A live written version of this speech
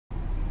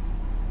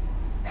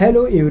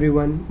Hello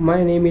everyone,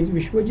 my name is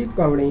Vishwajit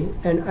Gawade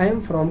and I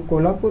am from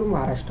Kolhapur,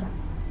 Maharashtra.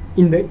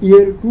 In the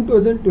year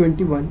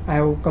 2021, I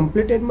have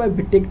completed my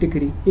BTech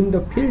degree in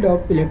the field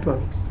of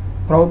electronics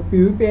from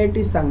PUPIT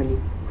Sangli.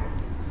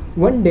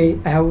 One day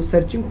I was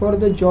searching for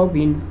the job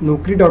in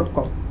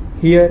Naukri.com.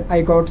 Here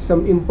I got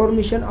some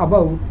information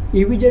about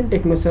Evision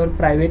Technosur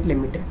Private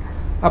Limited.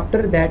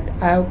 After that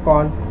I have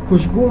called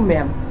Khushbu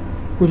ma'am.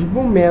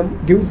 Khushbu ma'am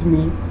gives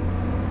me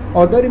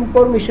other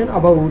information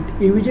about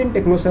Evision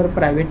Technosur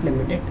Private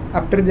Limited.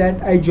 After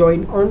that I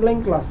joined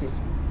online classes.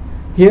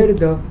 Here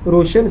the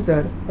Roshan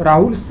sir,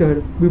 Rahul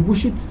sir,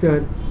 Vibhushit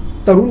sir,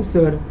 Tarun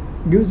sir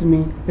gives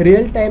me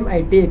real-time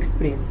IT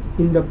experience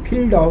in the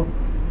field of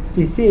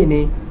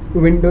CCNA,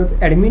 Windows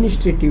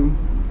Administrative,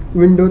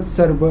 Windows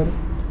Server,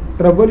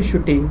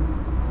 troubleshooting,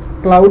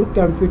 cloud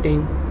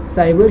computing,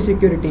 cyber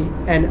security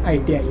and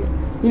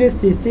ITIL. In a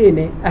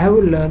CCNA I have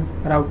learned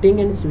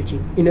routing and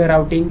switching. In a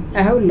routing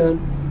I have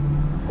learned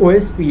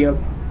OSPF,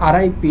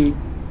 RIP,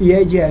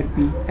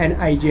 EIGRP and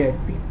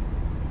IGRP.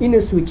 In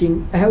a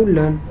switching, I have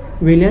learned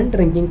VLAN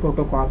trunking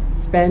protocol,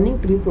 spanning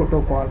tree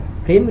protocol,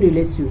 frame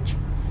relay switch.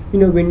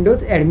 In a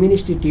Windows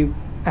administrative,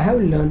 I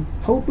have learned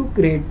how to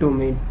create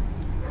domain,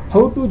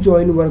 how to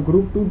join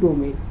workgroup to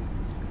domain,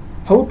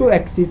 how to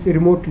access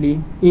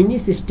remotely any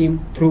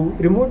system through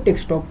remote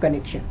desktop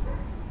connection.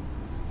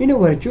 In a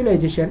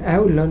virtualization, I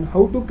have learned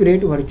how to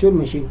create virtual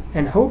machine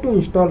and how to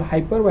install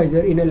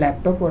hypervisor in a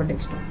laptop or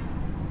desktop.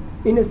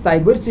 In a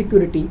cyber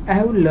security, I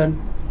have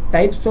learned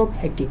types of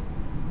hacking,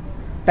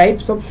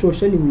 types of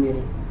social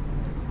engineering,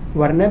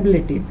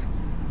 vulnerabilities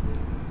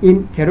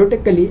in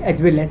theoretically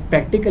as well as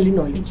practically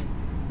knowledge.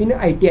 In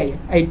ITIL,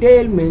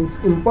 ITIL means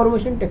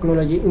Information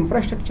Technology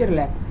Infrastructure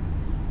Lab.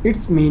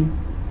 It means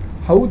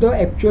how the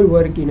actual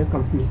work in a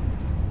company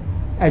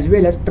as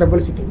well as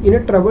troubleshooting. In a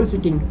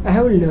troubleshooting, I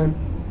have learned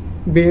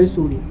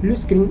BSOD, blue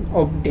screen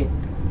of death,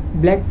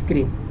 black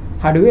screen,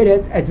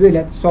 hardware as well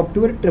as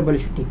software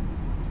troubleshooting,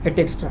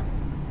 etc.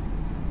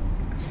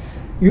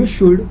 You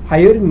should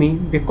hire me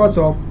because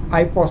of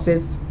I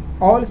possess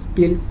all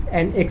skills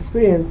and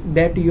experience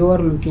that you are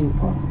looking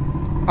for.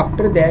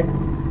 After that,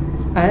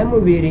 I am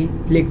very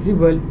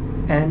flexible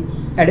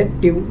and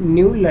adaptive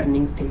new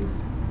learning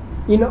things.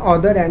 In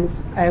other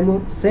hands, I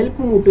am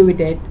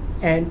self-motivated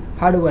and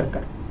hard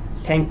worker.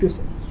 Thank you,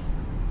 sir.